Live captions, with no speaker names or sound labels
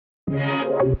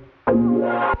Thank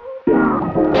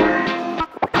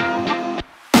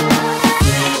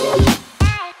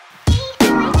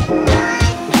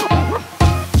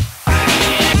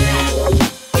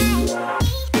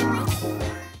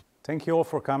you all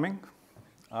for coming.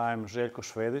 I'm Željko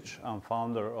Švedić. I'm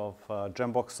founder of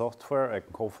Gembox Software, a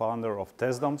co-founder of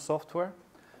TestDome Software.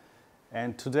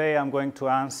 And today I'm going to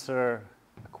answer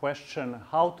a question,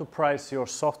 how to price your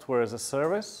software as a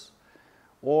service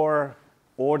or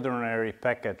ordinary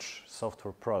package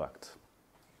software product.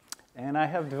 And I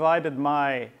have divided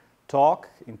my talk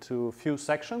into a few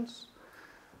sections.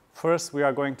 First, we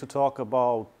are going to talk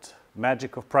about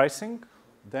magic of pricing.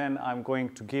 Then I'm going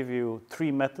to give you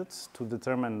 3 methods to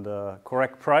determine the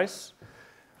correct price.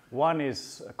 One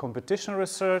is competition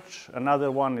research,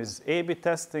 another one is A/B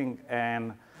testing,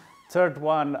 and third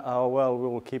one, well, we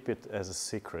will keep it as a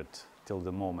secret till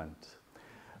the moment.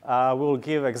 We'll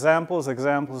give examples,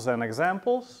 and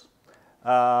examples,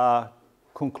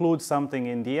 conclude something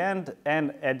in the end,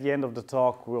 and at the end of the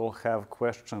talk, we'll have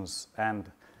questions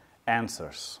and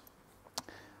answers.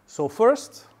 So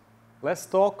first, let's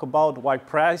talk about why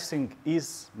pricing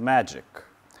is magic.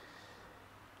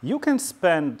 You can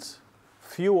spend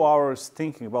few hours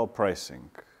thinking about pricing,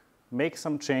 make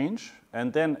some change,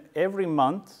 and then every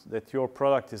month that your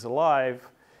product is alive,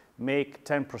 make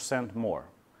 10% more.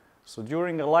 So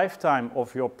during the lifetime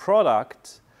of your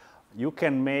product, you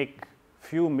can make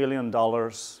few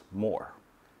 $1,000,000 more.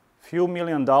 Few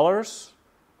 $1,000,000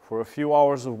 for a few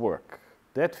hours of work.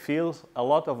 That feels a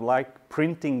lot of like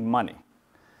printing money.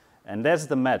 And that's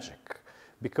the magic,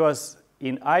 because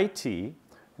in IT,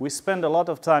 we spend a lot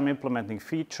of time implementing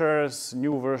features,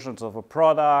 new versions of a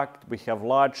product. We have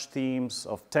large teams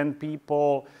of 10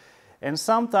 people, and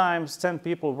sometimes 10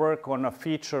 people work on a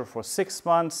feature for 6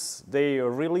 months. They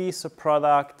release a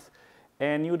product,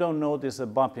 and you don't notice a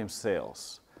bump in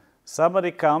sales.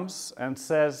 Somebody comes and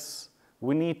says,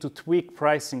 we need to tweak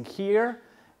pricing here,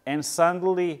 and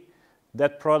suddenly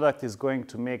that product is going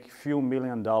to make a few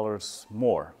 $1,000,000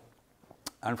 more.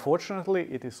 Unfortunately,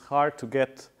 it is hard to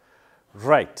get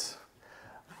right.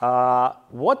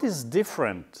 What is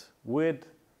different with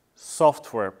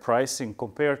software pricing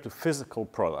compared to physical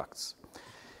products?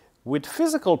 With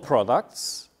physical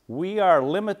products, we are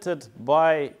limited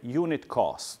by unit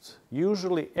cost.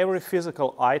 Usually, every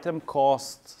physical item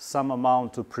costs some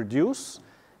amount to produce,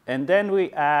 and then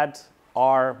we add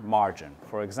our margin.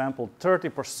 For example,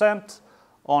 30%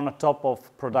 on the top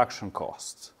of production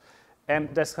costs.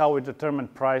 And that's how we determine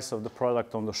price of the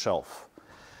product on the shelf.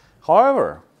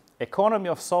 However, economy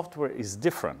of software is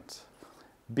different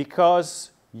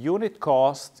because unit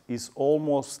cost is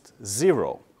almost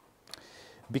zero.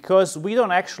 Because we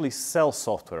don't actually sell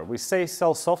software. We say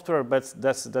sell software, but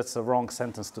that's a wrong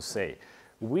sentence to say.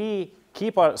 We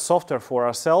keep our software for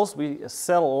ourselves. We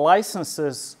sell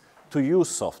licenses to use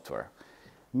software,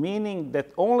 meaning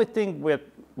that only thing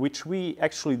which we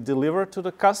actually deliver to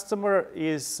the customer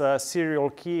is a serial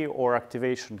key or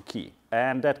activation key,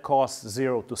 and that costs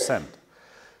 0 to send.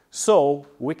 So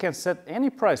we can set any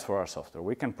price for our software.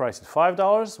 We can price it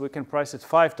 $5, we can price it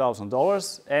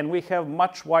 $5,000, and we have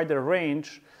much wider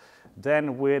range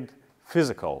than with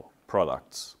physical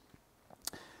products.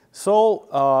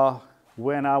 So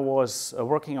when I was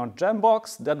working on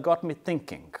Gembox, that got me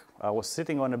thinking. I was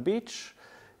sitting on a beach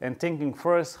and thinking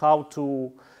first how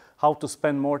to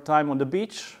spend more time on the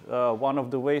beach. One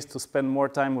of the ways to spend more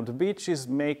time on the beach is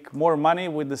make more money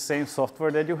with the same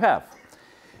software that you have.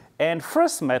 And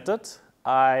first method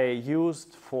I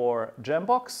used for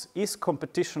Gembox is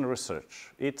competition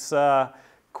research. It's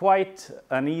quite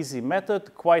an easy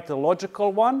method, quite a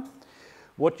logical one.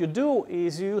 What you do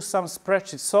is you use some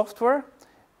spreadsheet software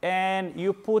and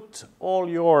you put all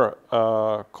your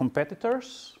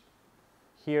competitors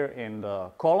here in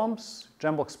the columns.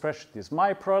 Gembox spreadsheet is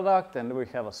my product, and we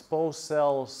have a Spose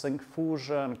Cell,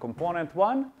 Syncfusion, Component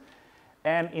 1.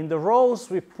 And in the rows,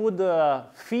 we put the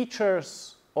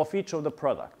features of each of the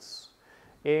products.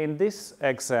 In this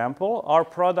example, our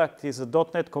product is a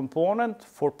 .NET component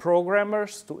for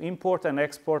programmers to import and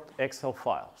export Excel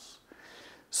files.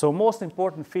 So most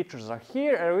important features are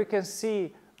here, and we can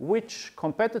see which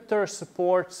competitor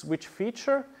supports which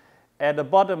feature. At the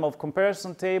bottom of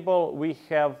comparison table, we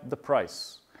have the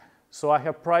price. So I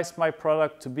have priced my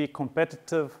product to be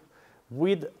competitive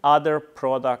with other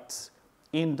products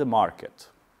in the market.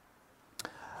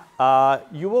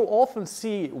 You will often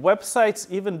see websites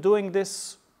even doing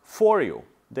this for you.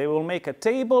 They will make a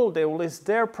table, they will list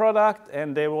their product,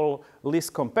 and they will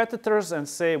list competitors and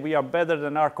say, we are better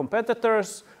than our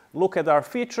competitors, look at our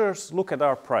features, look at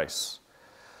our price.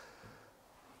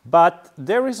 But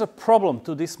there is a problem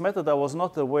to this method I was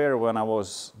not aware when I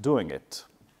was doing it.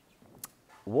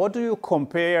 What do you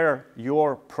compare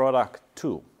your product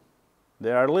to?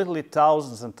 There are literally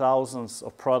thousands and thousands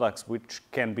of products which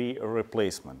can be a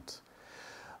replacement.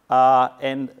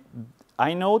 And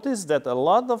I noticed that a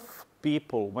lot of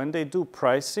people, when they do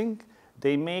pricing,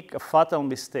 they make a fatal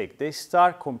mistake. They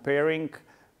start comparing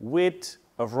with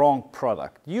a wrong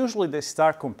product. Usually they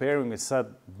start comparing with a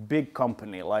big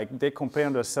company, like they compare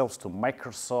themselves to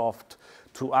Microsoft,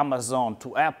 to Amazon,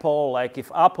 to Apple. Like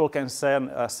if Apple can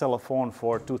sell a phone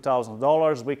for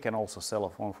 $2,000, we can also sell a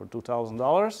phone for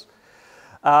 $2,000.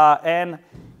 And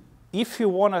if you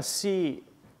want to see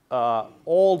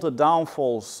all the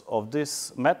downfalls of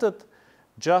this method,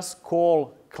 just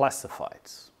call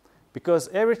classifieds. Because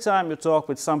every time you talk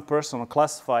with some person on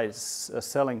classifieds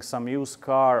selling some used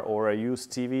car or a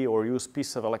used TV or used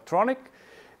piece of electronic,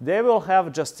 they will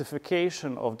have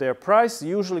justification of their price,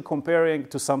 usually comparing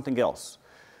to something else.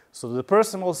 So the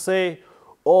person will say,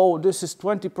 oh, this is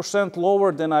 20%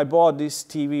 lower than I bought this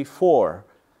TV for.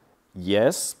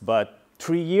 Yes, but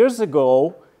 3 years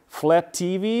ago, flat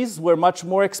TVs were much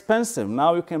more expensive.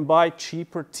 Now you can buy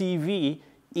cheaper TV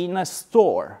in a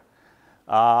store.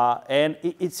 And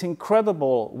it's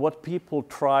incredible what people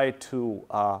try to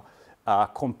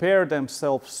compare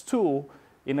themselves to.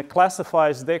 In a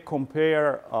classifieds, they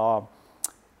compare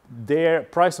their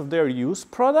price of their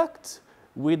used product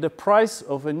with the price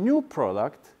of a new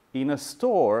product in a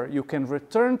store. You can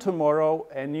return tomorrow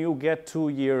and you get 2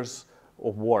 years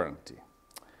of warranty.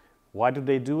 Why do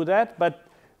they do that? But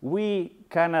we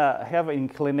kind of have an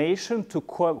inclination to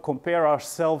compare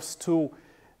ourselves to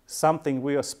something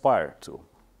we aspire to.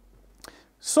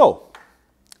 So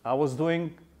I was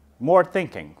doing more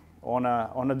thinking on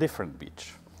a different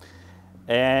beach.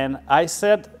 And I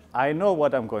said, I know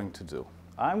what I'm going to do.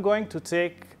 I'm going to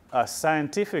take a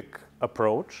scientific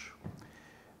approach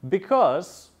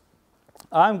because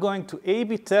I'm going to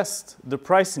A/B test the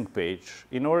pricing page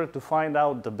in order to find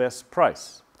out the best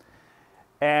price.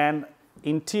 And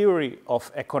in theory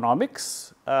of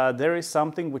economics, there is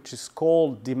something which is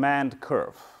called demand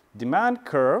curve. Demand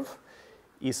curve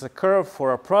is a curve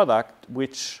for a product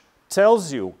which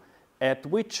tells you at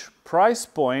which price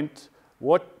point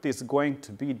what is going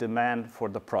to be demand for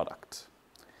the product.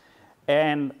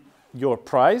 And your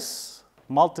price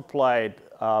multiplied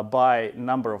by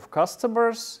number of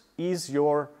customers is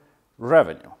your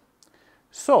revenue.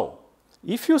 So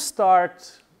if you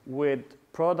start with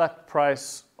product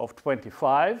price of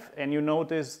 25 and you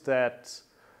notice that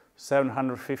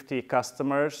 750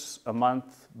 customers a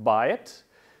month buy it,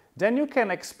 then you can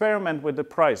experiment with the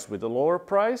price, with the lower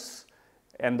price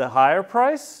and the higher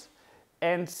price,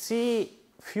 and see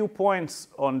few points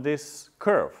on this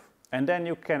curve. And then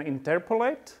you can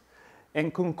interpolate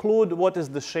and conclude what is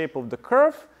the shape of the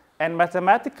curve, and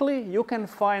mathematically you can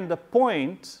find the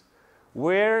point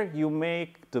where you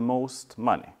make the most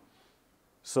money.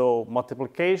 So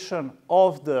multiplication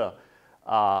of the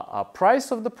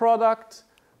price of the product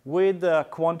with the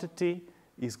quantity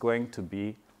is going to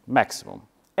be maximum.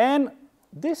 And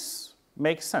this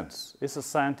makes sense. It's a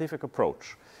scientific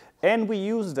approach. And we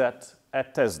use that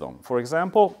at TestDome. For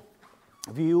example,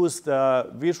 we use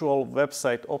the visual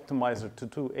website optimizer to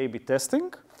do A/B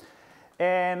testing.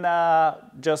 And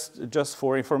just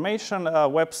for information,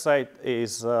 website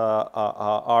is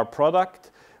our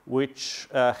product which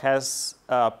has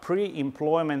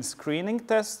pre-employment screening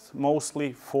tests,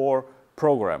 mostly for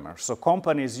programmers. So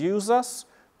companies use us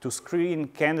to screen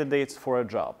candidates for a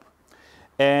job.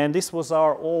 And this was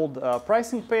our old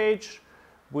pricing page,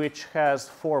 which has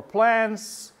 4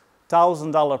 plans.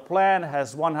 $1,000 plan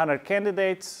has 100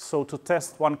 candidates. So to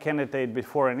test one candidate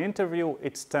before an interview,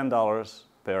 it's $10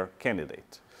 per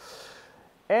candidate.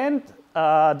 And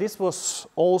this was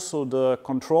also the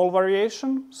control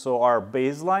variation, so our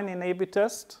baseline in A/B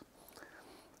test.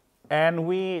 And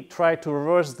we try to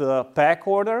reverse the pack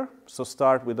order, so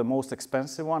start with the most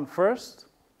expensive one first.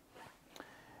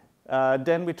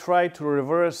 Then we try to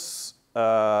reverse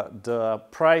the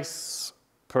price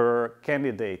per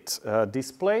candidate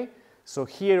display. So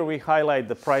here we highlight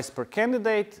the price per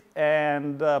candidate,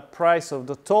 and the price of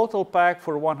the total pack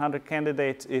for 100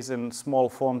 candidates is in small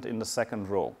font in the second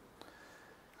row.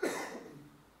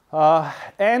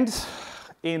 And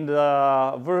in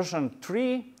the version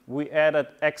 3, we added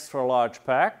extra large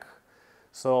pack.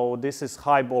 So this is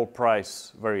highball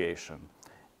price variation.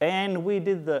 And we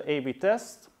did the A/B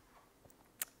test.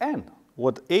 And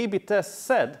what A/B test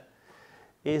said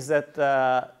is that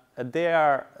there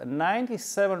are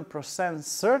 97%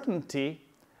 certainty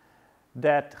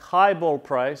that highball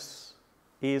price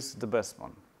is the best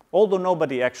one. Although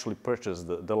nobody actually purchased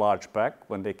the large pack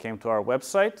when they came to our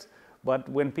website, but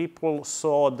when people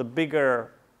saw the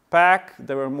bigger pack,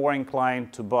 they were more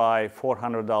inclined to buy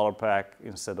 $400 pack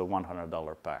instead of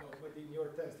 $100 pack. No, but in your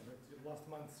test, last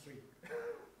month's 3.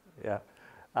 Yeah.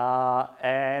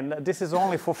 And this is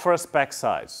only for first pack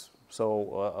size.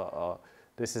 So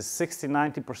this is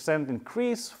 60–90%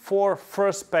 increase for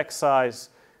first pack size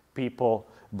people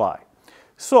buy.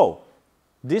 So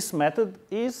this method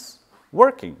is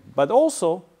working, but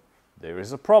also there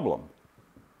is a problem.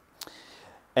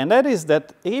 And that is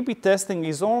that A/B testing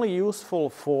is only useful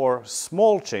for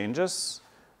small changes,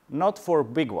 not for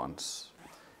big ones.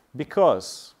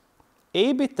 Because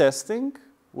A/B testing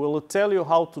will tell you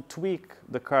how to tweak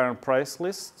the current price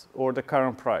list or the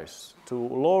current price, to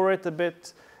lower it a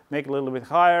bit, make it a little bit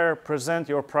higher, present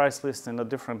your price list in a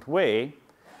different way.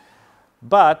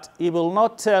 But it will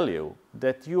not tell you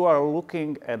that you are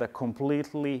looking at a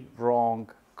completely wrong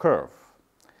curve.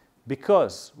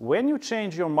 Because when you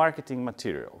change your marketing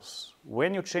materials,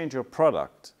 when you change your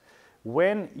product,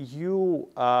 when you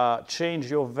change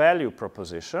your value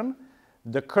proposition,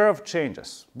 the curve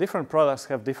changes. Different products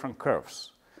have different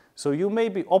curves. So you may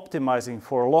be optimizing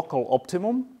for a local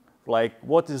optimum, like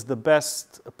what is the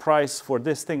best price for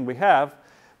this thing we have,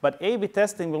 but A/B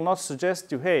testing will not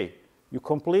suggest you, hey, you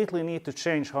completely need to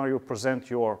change how you present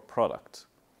your product.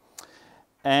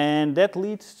 And that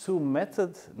leads to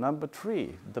method number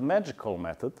 3, the magical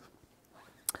method.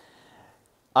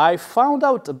 I found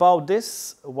out about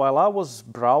this while I was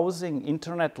browsing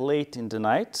internet late in the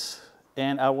night,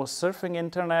 and I was surfing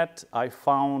internet. I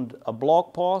found a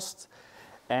blog post,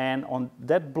 and on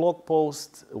that blog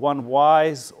post, one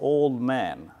wise old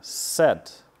man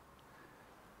said,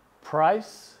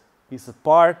 "Price is a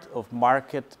part of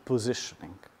market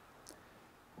positioning."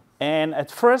 And at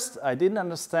first, I didn't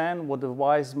understand what the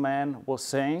wise man was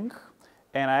saying.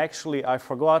 And I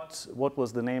forgot what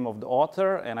was the name of the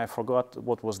author, and I forgot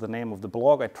what was the name of the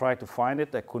blog. I tried to find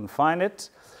it, I couldn't find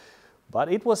it.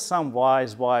 But it was some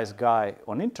wise guy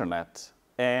on internet.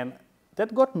 And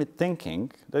that got me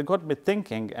thinking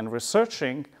and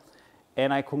researching,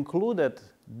 and I concluded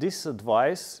this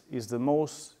advice is the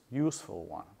most useful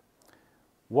one.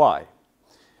 Why?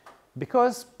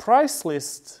 Because price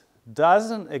list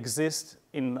doesn't exist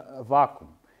in a vacuum.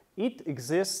 It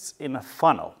exists in a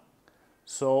funnel.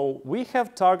 So we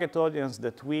have target audience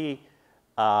that we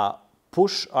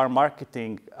push our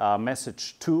marketing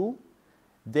message to.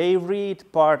 They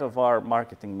read part of our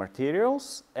marketing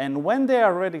materials, and when they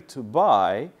are ready to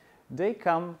buy, they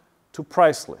come to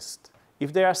price list.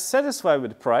 If they are satisfied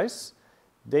with the price,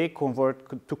 they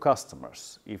convert to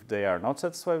customers. If they are not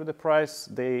satisfied with the price,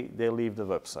 they leave the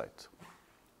website.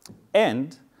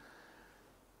 And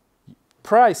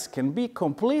price can be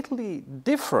completely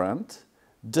different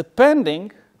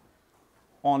depending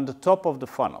on the top of the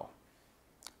funnel.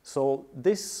 So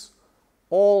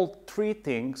all 3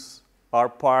 things are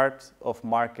part of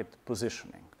market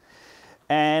positioning.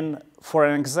 And for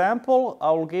an example, I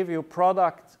will give you a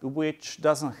product which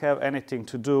doesn't have anything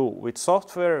to do with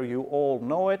software. You all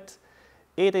know it.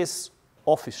 It is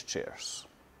office chairs.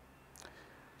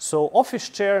 So office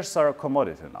chairs are a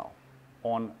commodity now.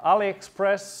 On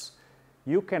AliExpress,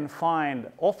 you can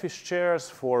find office chairs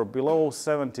for below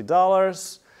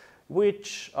 $70,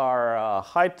 which are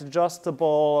height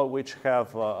adjustable, which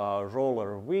have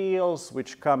roller wheels,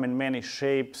 which come in many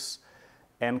shapes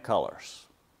and colors.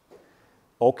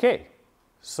 Okay,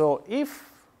 so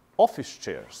if office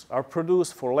chairs are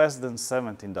produced for less than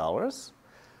 $17,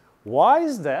 why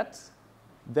is that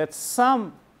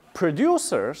some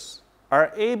producers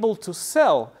are able to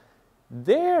sell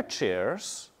their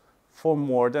chairs for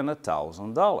more than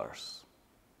 $1,000?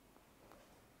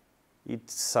 It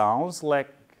sounds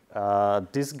like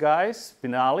these guys,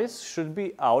 Spinalis, should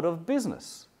be out of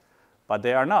business, but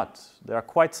they are not. They are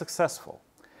quite successful.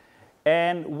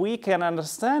 And we can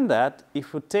understand that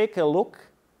if we take a look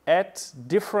at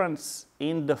difference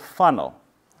in the funnel.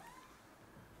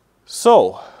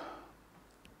 So,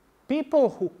 people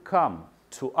who come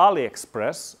to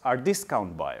AliExpress are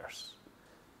discount buyers.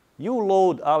 You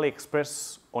load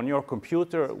AliExpress on your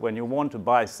computer when you want to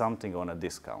buy something on a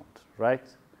discount, right?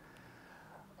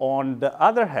 On the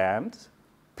other hand,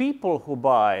 people who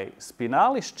buy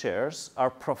Spinalis chairs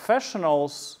are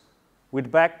professionals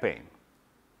with back pain.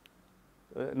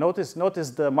 Notice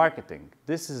the marketing.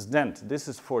 This is dent. This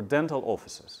is for dental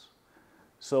offices.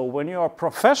 So when you are a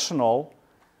professional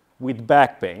with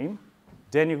back pain,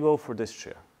 then you go for this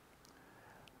chair.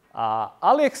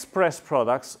 AliExpress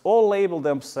products all label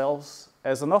themselves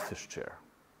as an office chair.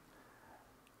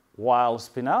 while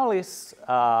Spinalis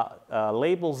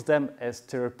labels them as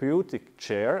therapeutic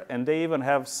chair, and they even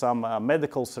have some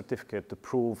medical certificate to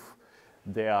prove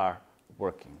they are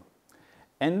working.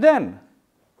 And then,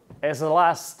 as a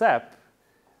last step,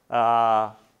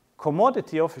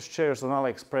 commodity office chairs on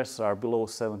AliExpress are below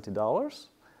 $70,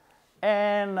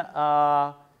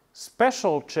 and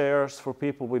special chairs for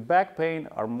people with back pain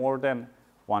are more than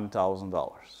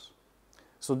 $1,000.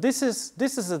 So this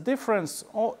is a difference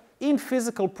in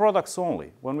physical products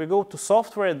only. When we go to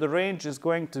software, the range is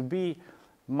going to be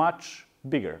much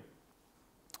bigger.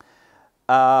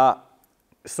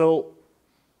 So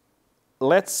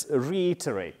let's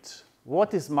reiterate.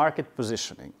 What is market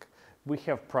positioning? We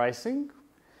have pricing.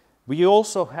 We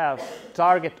also have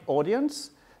target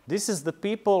audience. This is the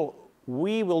people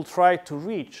we will try to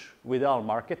reach with our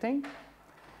marketing.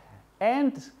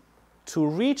 And to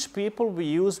reach people, we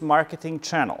use marketing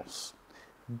channels.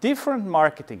 Different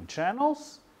marketing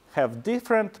channels have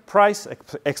different price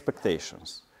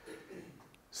expectations.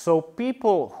 So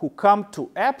people who come to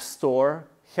App Store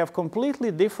have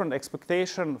completely different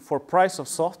expectation for price of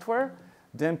software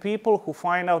than people who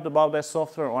find out about their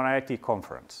software on IT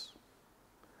conference.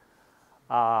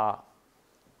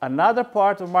 Another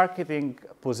part of marketing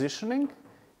positioning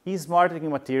is marketing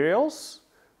materials,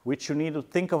 which you need to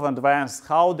think of in advance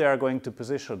how they are going to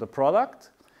position the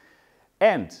product.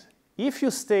 And if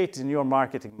you state in your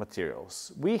marketing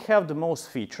materials, we have the most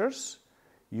features,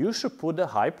 you should put a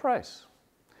high price.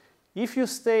 If you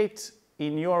state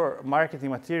in your marketing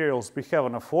materials, we have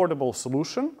an affordable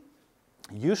solution,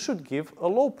 you should give a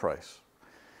low price.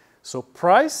 So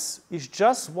price is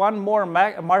just one more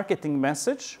marketing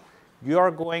message you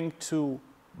are going to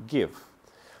give.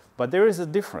 But there is a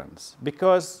difference,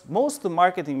 because most of the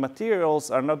marketing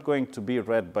materials are not going to be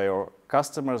read by your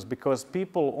customers, because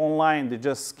people online, they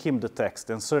just skim the text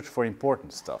and search for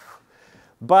important stuff.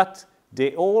 But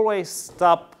they always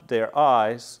stop their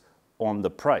eyes on the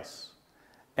price.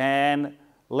 And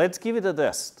let's give it a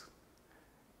test.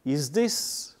 Is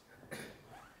this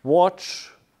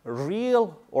watch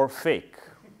real or fake?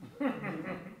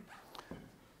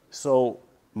 So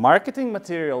marketing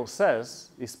material says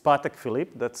is Patek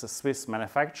Philippe, that's a Swiss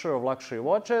manufacturer of luxury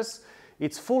watches.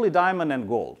 It's fully diamond and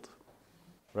gold,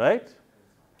 right?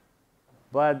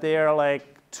 But there are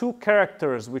like 2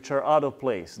 characters which are out of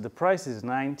place. The price is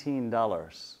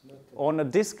 $19 on a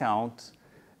discount,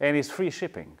 and it's free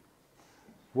shipping.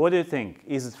 What do you think?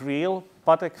 Is it real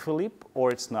Patek Philippe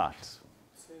or it's not?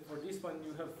 So for this one,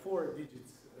 you have 4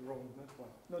 digits wrong, not 1,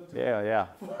 not 2. Yeah.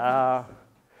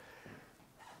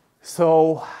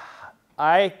 So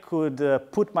I could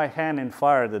put my hand in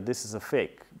fire that this is a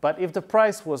fake. But if the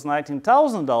price was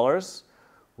 $19,000,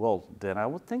 well, then I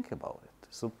would think about it.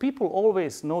 So people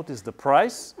always notice the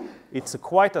price. It's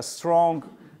quite a strong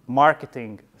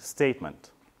marketing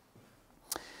statement.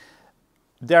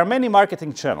 There are many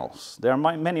marketing channels. There are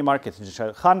many marketing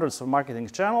channels, hundreds of marketing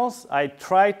channels. I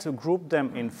try to group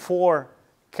them in 4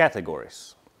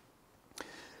 categories.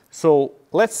 So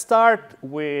let's start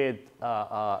with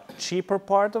a cheaper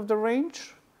part of the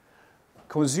range,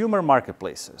 consumer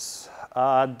marketplaces.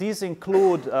 These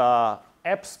include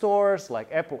app stores like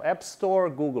Apple App Store,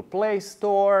 Google Play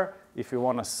Store, if you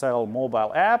want to sell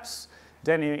mobile apps.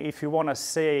 Then if you want to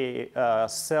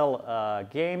sell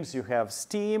games, you have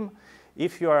Steam.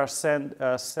 If you are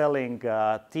selling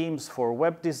themes for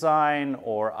web design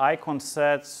or icon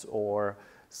sets or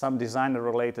some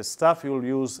designer-related stuff, you'll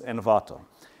use Envato.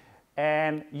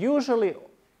 And usually,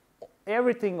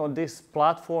 everything on these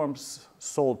platforms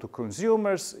sold to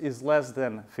consumers is less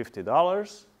than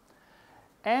 $50.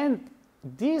 And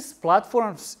these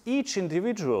platforms, each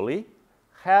individually,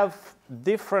 have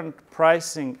different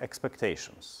pricing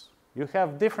expectations. You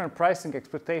have different pricing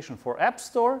expectation for App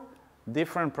Store,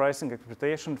 different pricing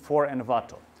expectation for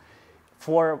Envato.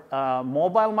 For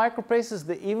mobile microplaces,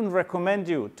 they even recommend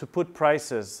you to put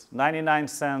prices 99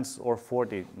 cents or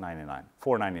 $4.99.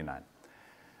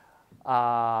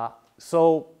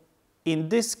 So in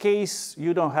this case,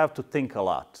 you don't have to think a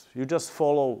lot. You just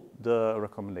follow the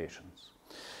recommendations.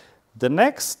 The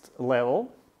next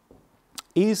level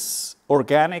is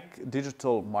organic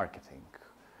digital marketing,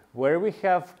 where we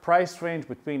have price range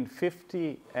between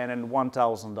 $50 and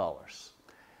 $1,000.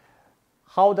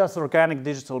 How does organic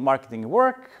digital marketing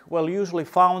work? Well, usually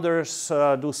founders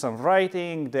do some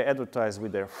writing, they advertise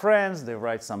with their friends, they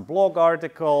write some blog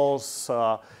articles,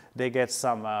 they get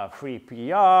some free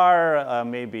PR,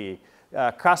 maybe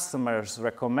customers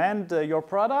recommend your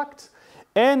product,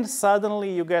 and suddenly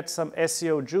you get some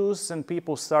SEO juice and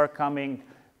people start coming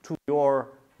to your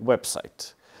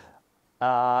website.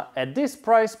 At this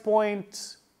price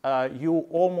point, you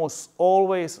almost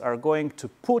always are going to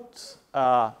put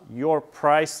your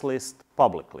price list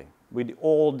publicly with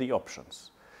all the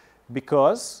options.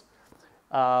 Because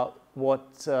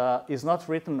what is not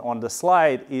written on the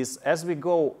slide is as we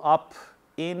go up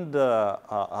in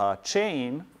the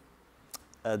chain,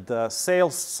 the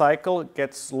sales cycle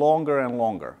gets longer and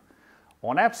longer.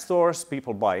 On app stores,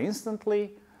 people buy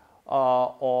instantly.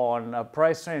 On a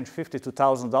price range $50 to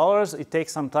 $1,000, it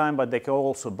takes some time, but they can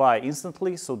also buy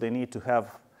instantly, so they need to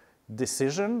have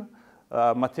decision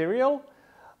material.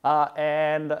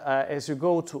 And as you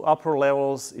go to upper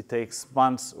levels, it takes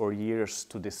months or years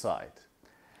to decide.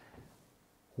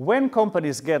 When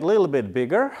companies get a little bit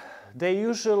bigger, they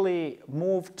usually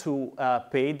move to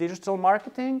paid digital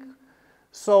marketing.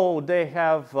 So they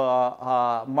have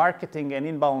a marketing and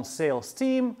inbound sales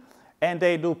team, and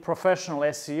they do professional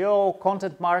SEO,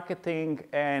 content marketing,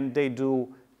 and they do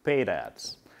paid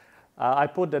ads. I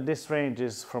put that this range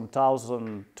is from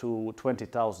 $1,000 to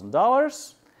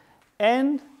 $20,000.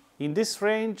 And in this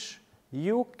range,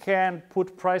 you can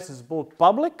put prices both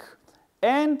public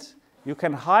and you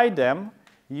can hide them,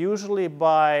 usually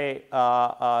by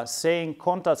saying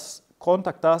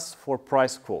contact us for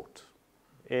price quote.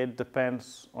 It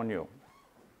depends on you.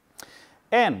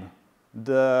 And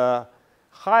the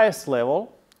highest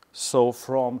level, so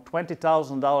from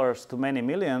 $20,000 to many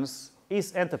millions,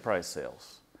 is enterprise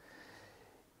sales.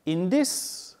 In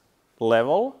this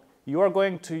level, you are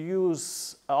going to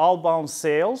use outbound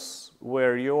sales,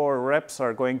 where your reps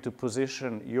are going to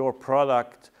position your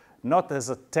product not as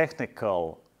a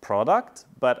technical product,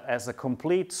 but as a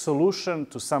complete solution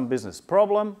to some business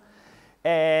problem.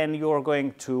 And you're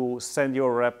going to send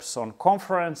your reps on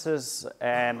conferences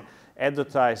and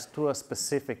advertise to a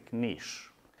specific niche.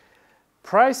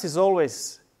 Price is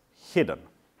always hidden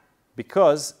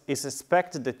because it's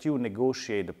expected that you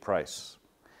negotiate the price.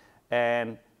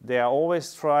 And they are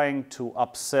always trying to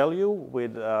upsell you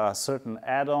with certain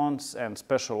add-ons and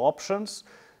special options.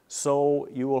 So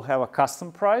you will have a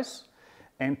custom price.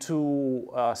 And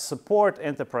to support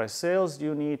enterprise sales,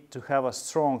 you need to have a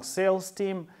strong sales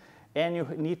team, and you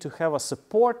need to have a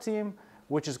support team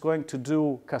which is going to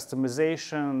do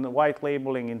customization, white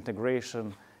labeling,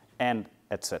 integration, and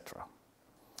etc.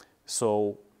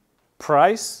 So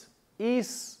price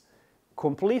is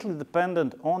completely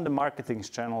dependent on the marketing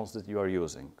channels that you are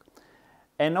using.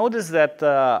 And notice that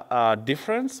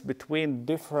difference between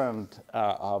different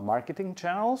marketing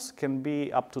channels can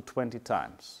be up to 20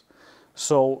 times.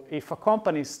 So if a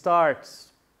company starts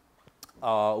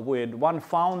with one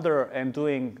founder and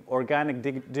doing organic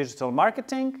digital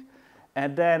marketing,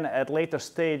 and then at later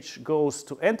stage goes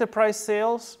to enterprise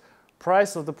sales,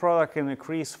 price of the product can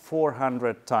increase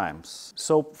 400 times.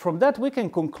 So from that we can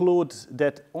conclude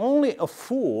that only a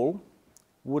fool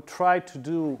would try to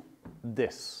do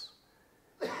this.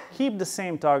 Keep the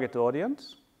same target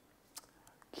audience,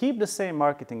 keep the same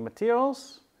marketing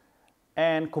materials,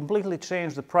 and completely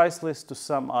change the price list to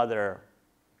some other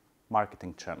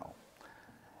marketing channel.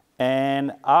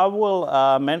 And I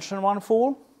will mention one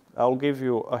fool. I'll give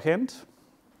you a hint.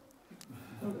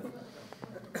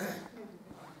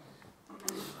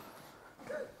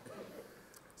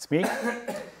 It's me.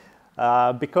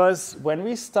 Because when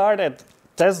we started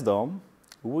TestDome,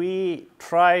 we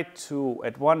tried to,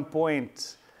 at one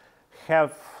point,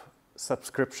 have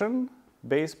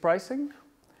subscription-based pricing.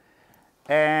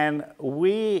 And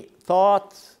we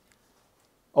thought,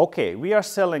 okay, we are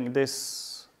selling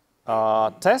these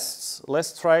tests.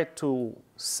 Let's try to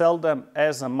sell them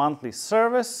as a monthly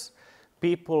service.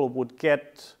 People would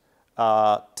get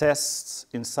tests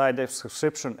inside their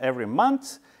subscription every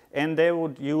month, and they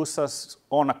would use us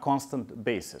on a constant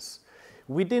basis.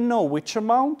 We didn't know which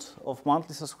amount of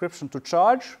monthly subscription to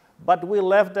charge, but we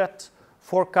left that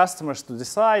for customers to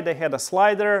decide. They had a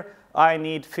slider. I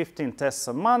need 15 tests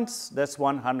a month. That's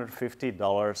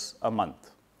 $150 a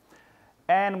month.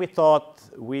 And we thought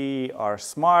we are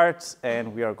smart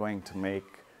and we are going to make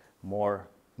more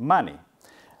money.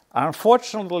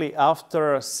 Unfortunately,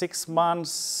 after 6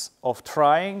 months of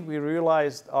trying, we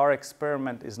realized our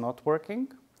experiment is not working,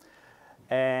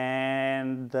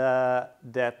 and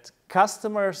that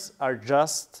customers are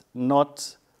just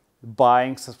not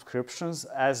buying subscriptions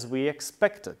as we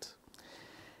expected.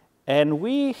 And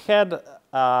we had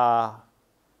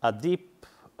deep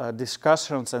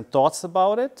discussions and thoughts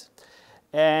about it,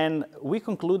 and we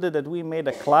concluded that we made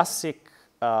a classic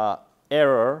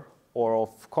error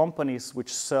of companies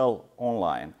which sell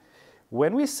online.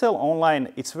 When we sell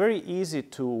online, it's very easy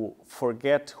to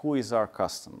forget who is our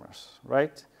customers,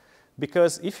 right?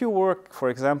 Because if you work, for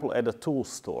example, at a tool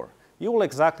store, you will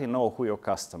exactly know who your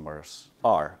customers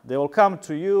are. They will come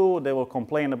to you, they will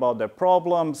complain about their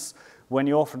problems. When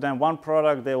you offer them one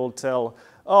product, they will tell,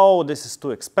 oh, this is too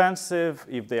expensive.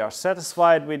 If they are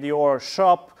satisfied with your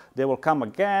shop, they will come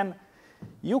again.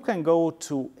 You can go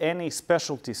to any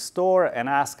specialty store and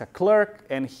ask a clerk,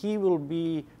 and he will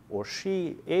be, or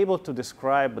she, able to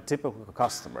describe a typical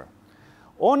customer.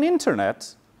 On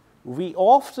internet, we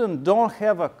often don't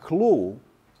have a clue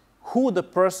who the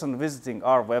person visiting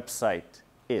our website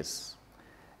is.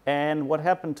 And what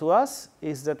happened to us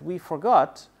is that we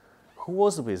forgot who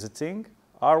was visiting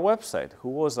our website, who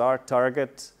was our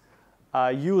target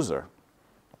user.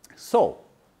 So,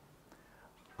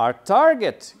 our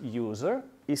target user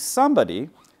is somebody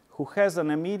who has an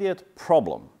immediate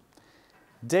problem.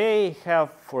 They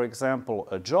have, for example,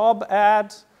 a job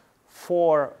ad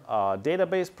for a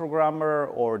database programmer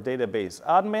or database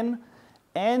admin,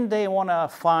 and they want to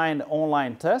find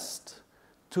online test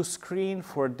to screen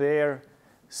for their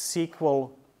SQL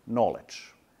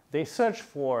knowledge. They search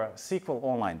for SQL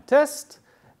online test,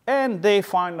 and they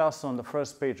find us on the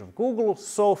first page of Google.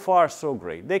 So far, so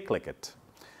great. They click it.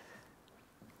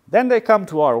 Then they come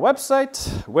to our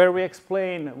website, where we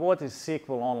explain what is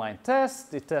SQL online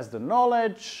test. It tests the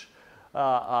knowledge,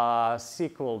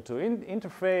 SQL to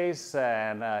interface,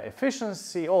 and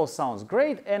efficiency. All sounds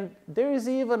great. And there is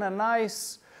even a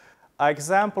nice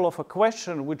example of a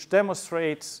question which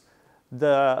demonstrates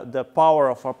the power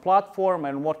of our platform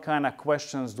and what kind of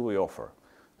questions do we offer.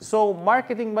 So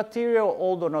marketing material,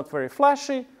 although not very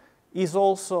flashy, is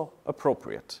also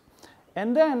appropriate.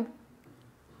 And then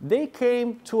they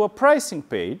came to a pricing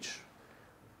page,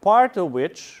 part of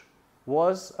which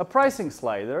was a pricing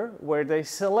slider where they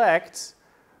select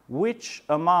which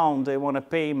amount they want to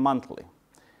pay monthly.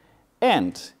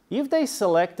 And if they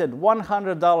selected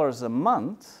 $100 a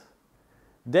month,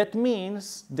 that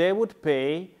means they would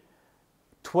pay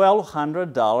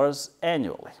 $1,200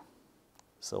 annually.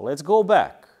 So let's go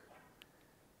back.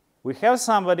 We have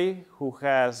somebody who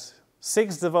has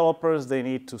 6 developers they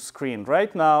need to screen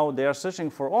right now. They are searching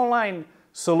for online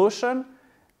solution,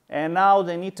 and now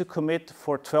they need to commit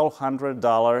for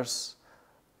 $1,200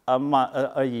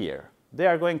 a year. They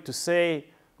are going to say,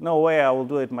 no way, I will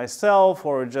do it myself,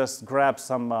 or just grab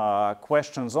some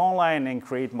questions online and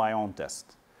create my own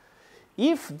test.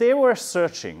 If they were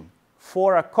searching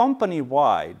for a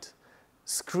company-wide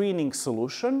screening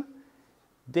solution,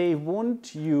 they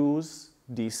wouldn't use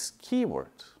this keyword.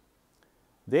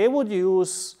 They would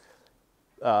use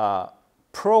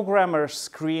programmer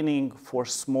screening for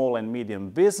small and medium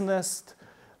business,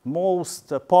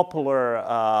 most popular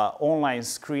online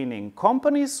screening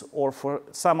companies, or for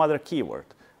some other keyword.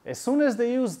 As soon as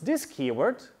they use this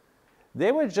keyword,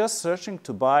 they were just searching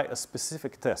to buy a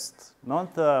specific test,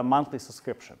 not a monthly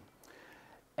subscription.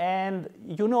 And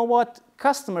you know what?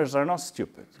 Customers are not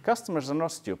stupid. Customers are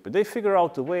not stupid. They figure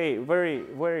out a way very,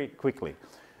 very quickly.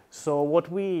 So what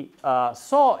we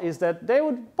saw is that they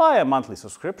would buy a monthly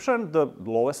subscription, the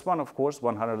lowest one, of course,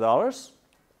 $100.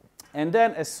 And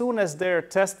then as soon as their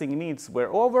testing needs were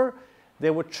over, they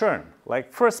would churn.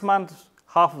 Like first month,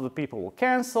 half of the people will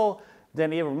cancel,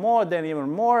 then even more, then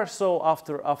even more. So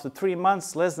after 3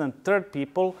 months, less than a third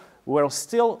people were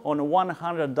still on a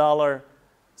 $100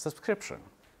 subscription.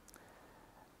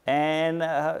 And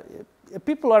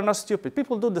people are not stupid.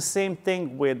 People do the same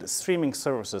thing with streaming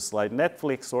services like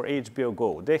Netflix or HBO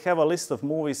Go. They have a list of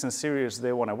movies and series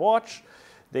they want to watch.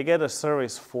 They get a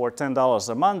service for $10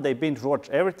 a month. They binge watch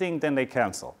everything, then they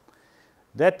cancel.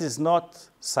 That is not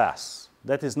SaaS.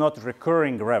 That is not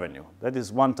recurring revenue. That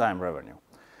is one-time revenue.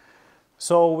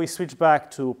 So we switch back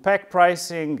to pack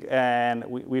pricing, and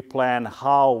we plan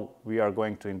how we are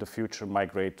going to, in the future,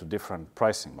 migrate to different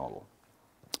pricing model.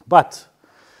 But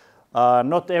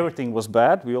not everything was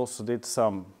bad. We also did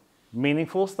some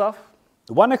meaningful stuff.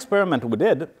 One experiment we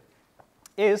did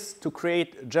is to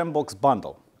create Gembox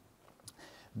bundle.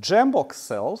 Gembox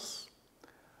sells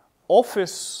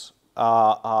Office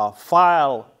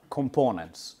file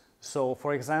components. So,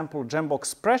 for example,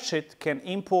 Gembox spreadsheet can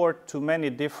import to many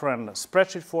different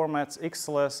spreadsheet formats: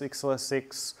 XLS,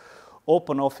 XLSX,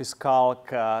 OpenOffice Calc,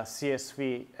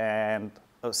 CSV, and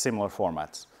similar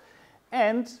formats.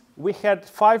 And we had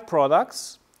 5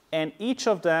 products, and each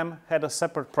of them had a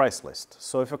separate price list.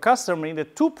 So if a customer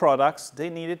needed 2 products, they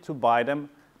needed to buy them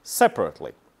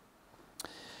separately.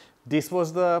 This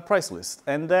was the price list.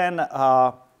 And then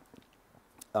a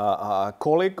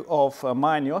colleague of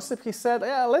mine, Josip, he said,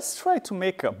 yeah, let's try to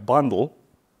make a bundle,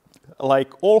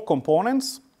 like all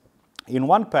components in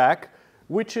one pack,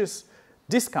 which is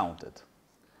discounted.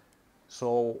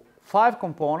 So 5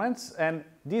 components, and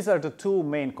these are the 2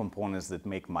 main components that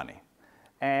make money.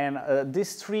 and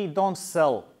these three don't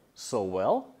sell so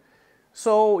well.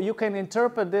 So you can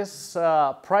interpret this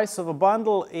price of a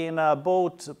bundle in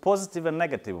both positive and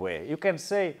negative way. You can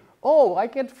say, oh, I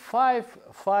get five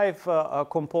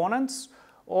components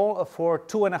all for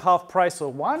 2.5 price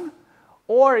of one.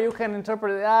 Or you can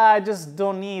interpret it, I just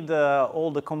don't need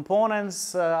all the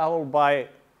components, I will buy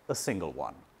a single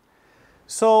one.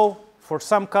 So for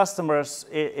some customers,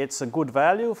 it's a good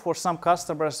value. For some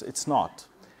customers, it's not.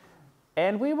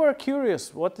 And we were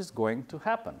curious what is going to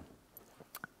happen.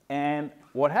 And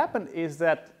what happened is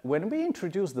that when we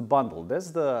introduced the bundle,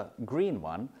 that's the green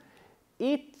one,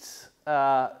 it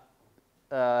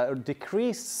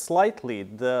decreased slightly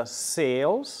the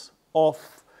sales of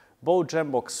both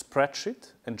Jambox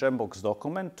spreadsheet and Jambox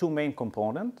document, two main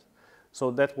components. So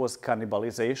that was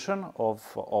cannibalization of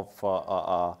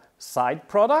a side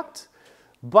product.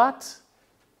 But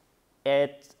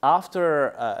after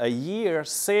a year,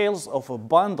 sales of a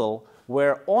bundle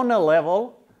were on a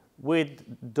level with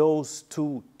those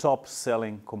two top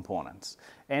selling components.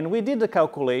 And we did the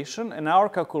calculation, and our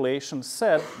calculation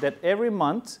said that every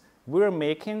month we're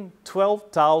making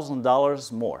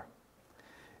 $12,000 more.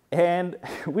 And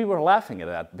we were laughing at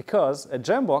that because at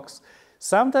Jambox,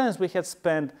 sometimes we had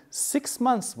spent 6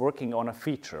 months working on a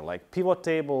feature like pivot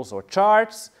tables or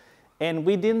charts, and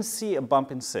we didn't see a bump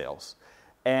in sales.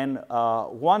 And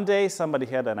one day somebody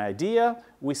had an idea.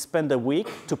 We spent a week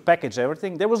to package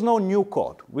everything. There was no new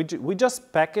code. We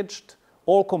just packaged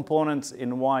all components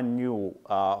in one new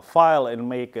file and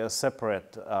make a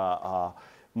separate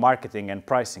marketing and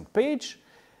pricing page.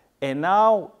 And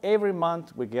now every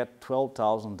month we get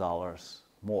 $12,000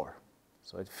 more.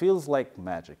 So it feels like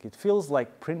magic. It feels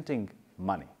like printing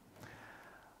money.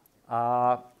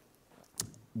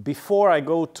 Before I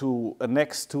go to the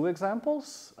next two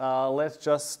examples, let's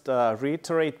just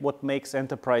reiterate what makes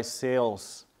enterprise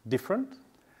sales different.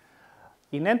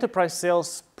 In enterprise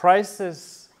sales,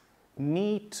 prices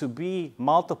need to be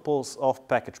multiples of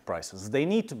package prices. They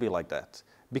need to be like that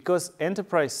because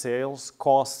enterprise sales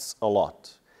costs a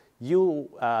lot. You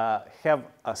have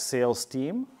a sales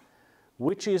team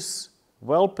which is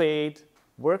well paid,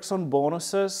 works on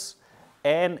bonuses,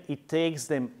 and it takes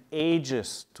them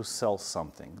ages to sell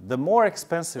something. The more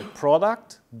expensive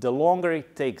product, the longer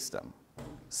it takes them.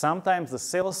 Sometimes the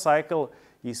sales cycle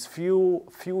is few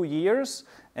years,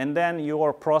 and then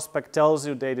your prospect tells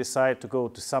you they decide to go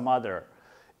to some other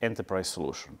enterprise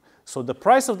solution. So the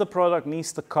price of the product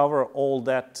needs to cover all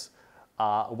that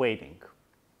waiting.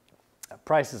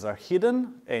 Prices are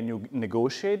hidden, and you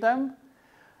negotiate them.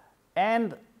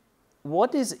 And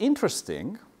what is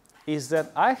interesting is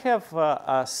that I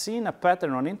have seen a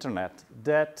pattern on internet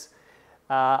that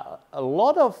a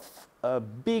lot of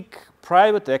big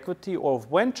private equity or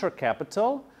venture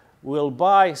capital will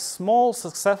buy small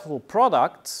successful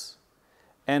products,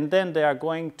 and then they are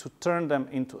going to turn them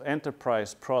into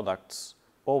enterprise products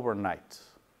overnight.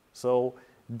 So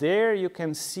there you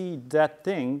can see that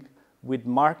thing with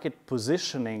market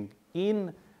positioning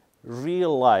in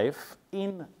real life,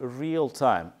 in real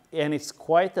time. And it's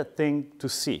quite a thing to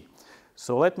see.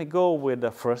 So let me go with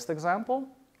the first example.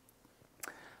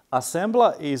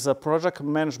 Assembler is a project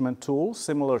management tool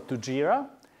similar to Jira,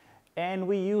 and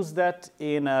we use that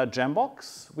in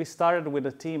Jambox. We started with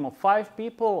a team of 5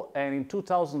 people, and in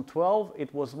 2012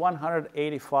 it was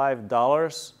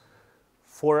 $185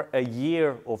 for a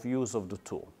year of use of the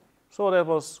tool. So that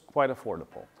was quite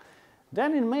affordable.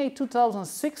 Then in May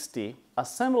 2016,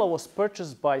 Assembler was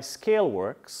purchased by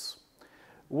ScaleWorks,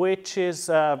 which is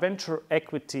a venture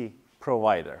equity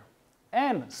provider.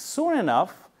 And soon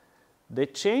enough, they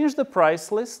changed the price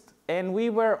list, and we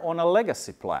were on a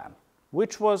legacy plan,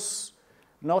 which was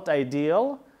not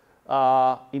ideal.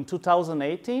 In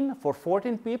 2018, for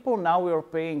 14 people, now we are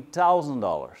paying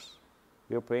 $1,000.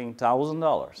 We are paying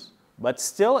 $1,000. But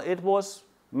still, it was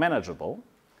manageable.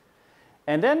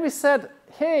 And then we said,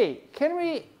 hey, can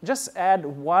we just add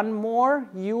one more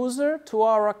user to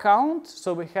our account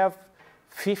so we have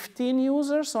 15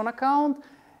 users on account?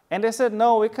 And they said,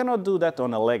 no, we cannot do that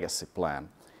on a legacy plan.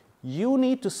 You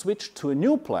need to switch to a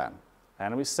new plan.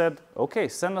 And we said, okay,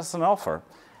 send us an offer.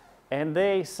 And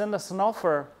they sent us an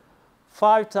offer,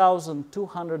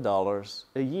 $5,200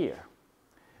 a year.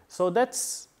 So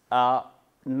that's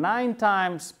 9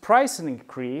 times price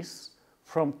increase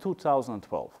from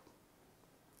 2012.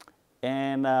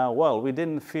 And well, we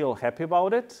didn't feel happy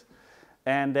about it.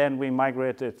 And then we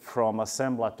migrated from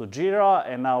Assembler to Jira,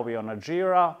 and now we're on a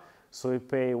Jira. So we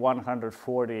pay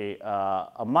 $140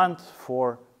 a month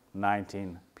for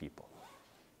 19 people.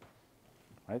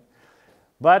 Right?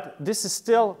 But this is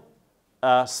still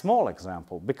a small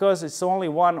example because it's only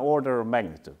one order of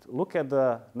magnitude. Look at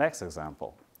the next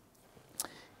example.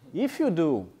 If you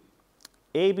do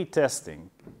A/B testing,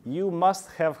 you must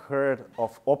have heard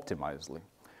of Optimizely.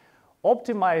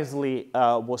 Optimizely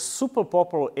was super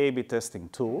popular A/B testing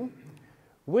tool,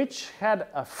 which had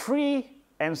a free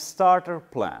and starter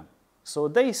plan. So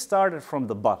they started from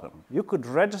the bottom. You could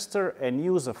register and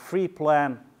use a free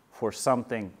plan for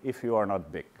something if you are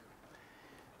not big.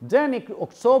 Then in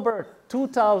October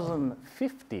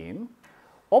 2015,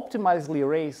 Optimizely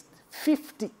raised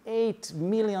 $58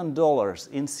 million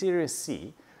in Series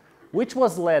C, which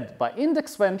was led by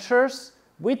Index Ventures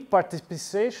with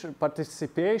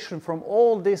participation from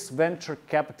all these venture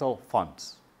capital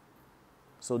funds.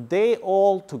 So they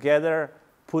all together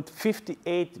put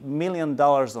 $58 million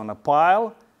on a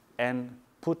pile and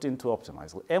put into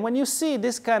Optimizely. And when you see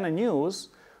this kind of news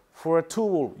for a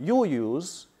tool you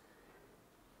use,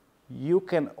 you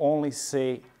can only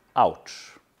say,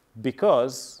 ouch.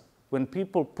 Because when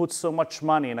people put so much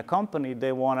money in a company,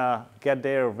 they want to get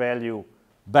their value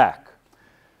back.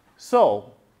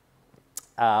 So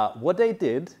what they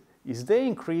did is they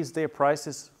increased their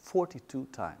prices 42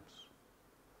 times.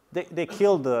 They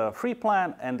killed the free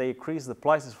plan and they increased the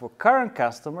prices for current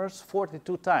customers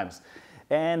 42 times.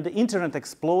 And the internet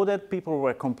exploded. People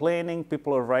were complaining.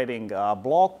 People were writing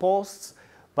blog posts.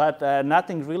 But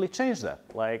nothing really changed that.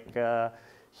 Like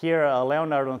here,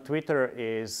 Leonard on Twitter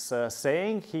is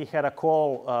saying he had a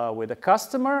call with a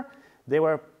customer. They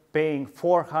were paying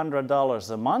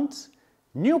 $400 a month.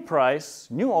 New price,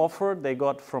 new offer they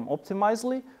got from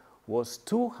Optimizely was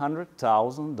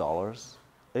 $200,000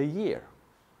 a year.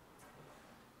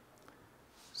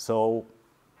 So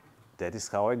that is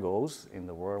how it goes in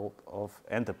the world of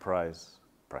enterprise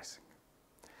pricing.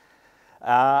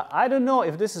 I don't know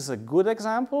if this is a good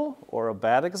example or a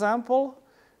bad example.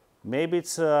 Maybe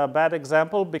it's a bad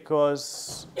example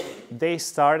because they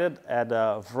started at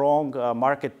a wrong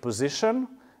market position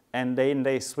and then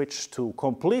they switched to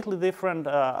completely different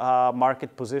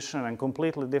market position and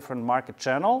completely different market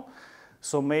channel.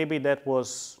 So maybe that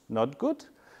was not good.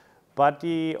 But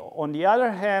on the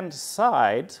other hand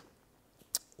side,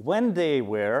 when they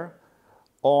were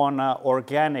on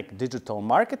organic digital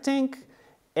marketing,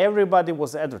 everybody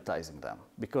was advertising them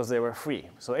because they were free.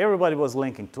 So everybody was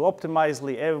linking to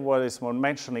Optimizely. Everybody was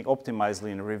mentioning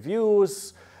Optimizely in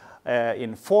reviews,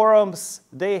 in forums.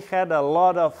 They had a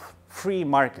lot of free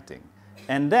marketing.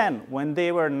 And then when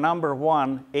they were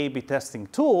 #1 A/B testing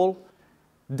tool,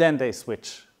 then they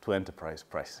switched to enterprise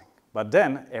pricing. But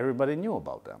then everybody knew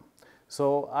about them.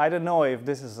 So I don't know if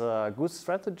this is a good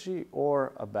strategy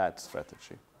or a bad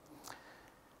strategy.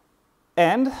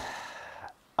 And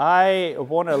I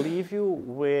want to leave you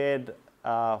with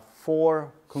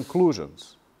 4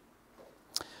 conclusions.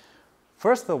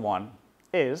 First one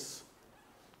is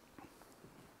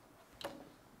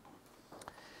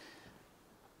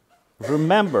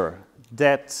remember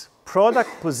that product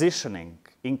positioning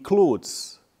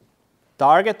includes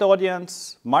target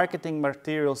audience, marketing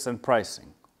materials, and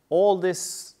pricing. All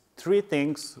these 3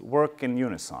 things work in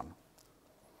unison.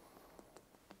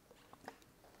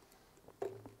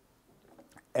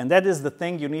 And that is the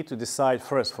thing you need to decide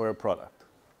first for your product.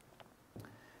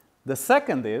 The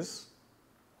second is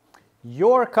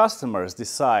your customers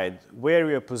decide where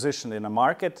you're positioned in a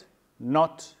market,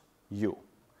 not you.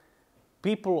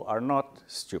 People are not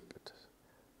stupid.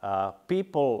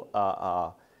 People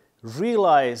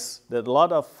realize that a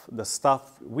lot of the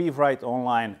stuff we write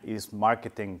online is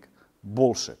marketing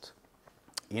bullshit.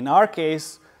 In our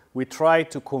case, we try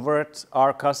to convert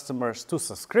our customers to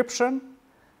subscription,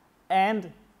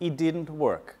 and it didn't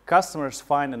work. Customers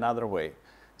find another way.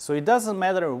 So it doesn't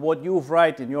matter what you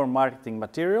write in your marketing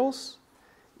materials.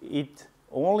 It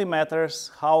only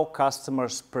matters how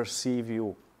customers perceive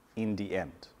you in the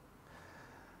end.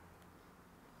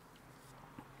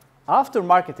 After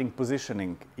marketing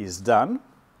positioning is done,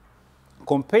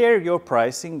 compare your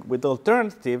pricing with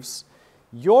alternatives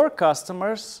your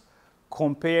customers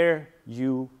compare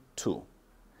you to.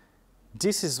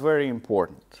 This is very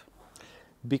important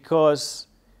because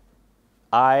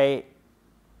I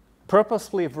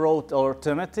purposely wrote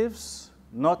alternatives,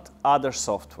 not other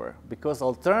software, because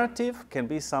alternative can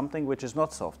be something which is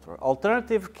not software.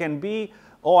 Alternative can be,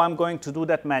 oh, I'm going to do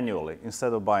that manually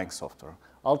instead of buying software.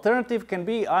 Alternative can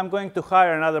be, I'm going to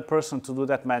hire another person to do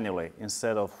that manually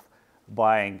instead of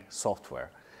buying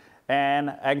software.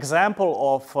 An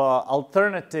example of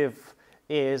alternative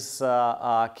is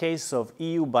a case of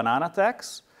EU banana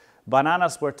tax.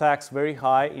 Bananas were taxed very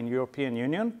high in European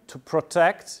Union to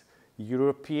protect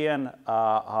European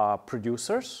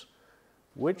producers,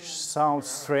 which sounds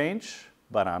strange,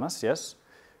 bananas, yes,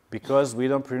 because we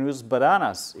don't produce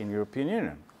bananas in European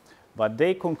Union. But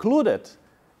they concluded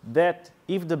that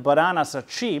if the bananas are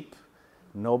cheap,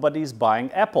 nobody's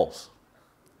buying apples.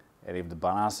 And if the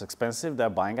bananas are expensive, they're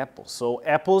buying apples. So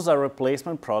apples are a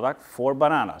replacement product for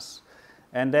bananas.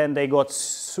 And then they got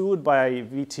sued by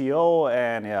WTO,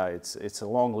 and yeah, it's a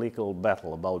long legal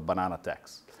battle about banana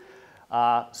tax.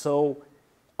 So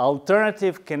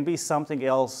alternative can be something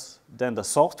else than the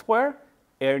software,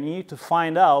 and you need to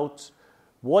find out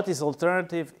what is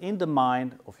alternative in the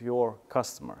mind of your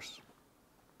customers.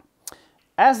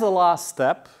 As the last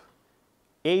step,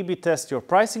 A/B test your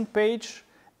pricing page,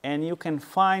 and you can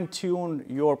fine-tune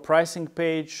your pricing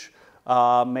page,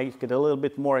 make it a little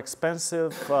bit more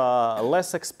expensive,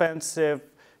 less expensive,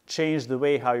 change the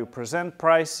way how you present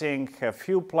pricing, have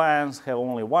few plans, have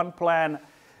only one plan.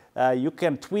 You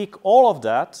can tweak all of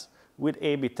that with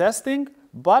A/B testing,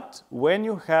 but when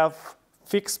you have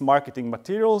fixed marketing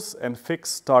materials and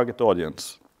fixed target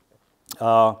audience.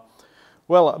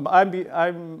 Well,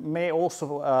 I may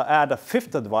also add a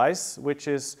fifth advice, which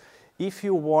is if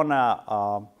you want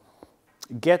to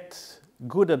get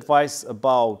good advice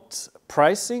about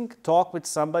pricing, talk with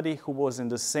somebody who was in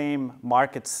the same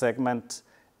market segment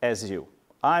as you.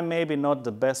 I'm maybe not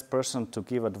the best person to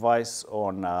give advice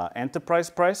on enterprise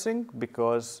pricing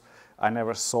because I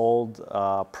never sold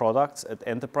products at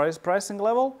enterprise pricing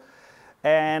level.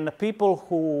 And people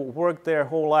who work their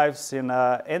whole lives in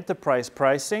enterprise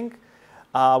pricing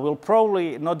will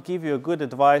probably not give you a good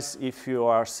advice if you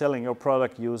are selling your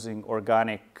product using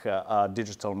organic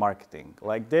digital marketing.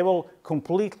 Like they will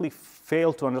completely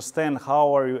fail to understand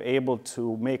how are you able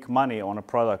to make money on a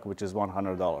product which is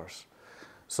 $100.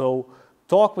 So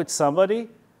talk with somebody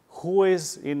who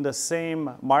is in the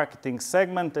same marketing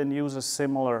segment and uses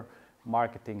similar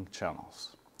marketing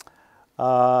channels.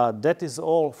 That is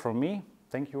all from me.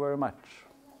 Thank you very much.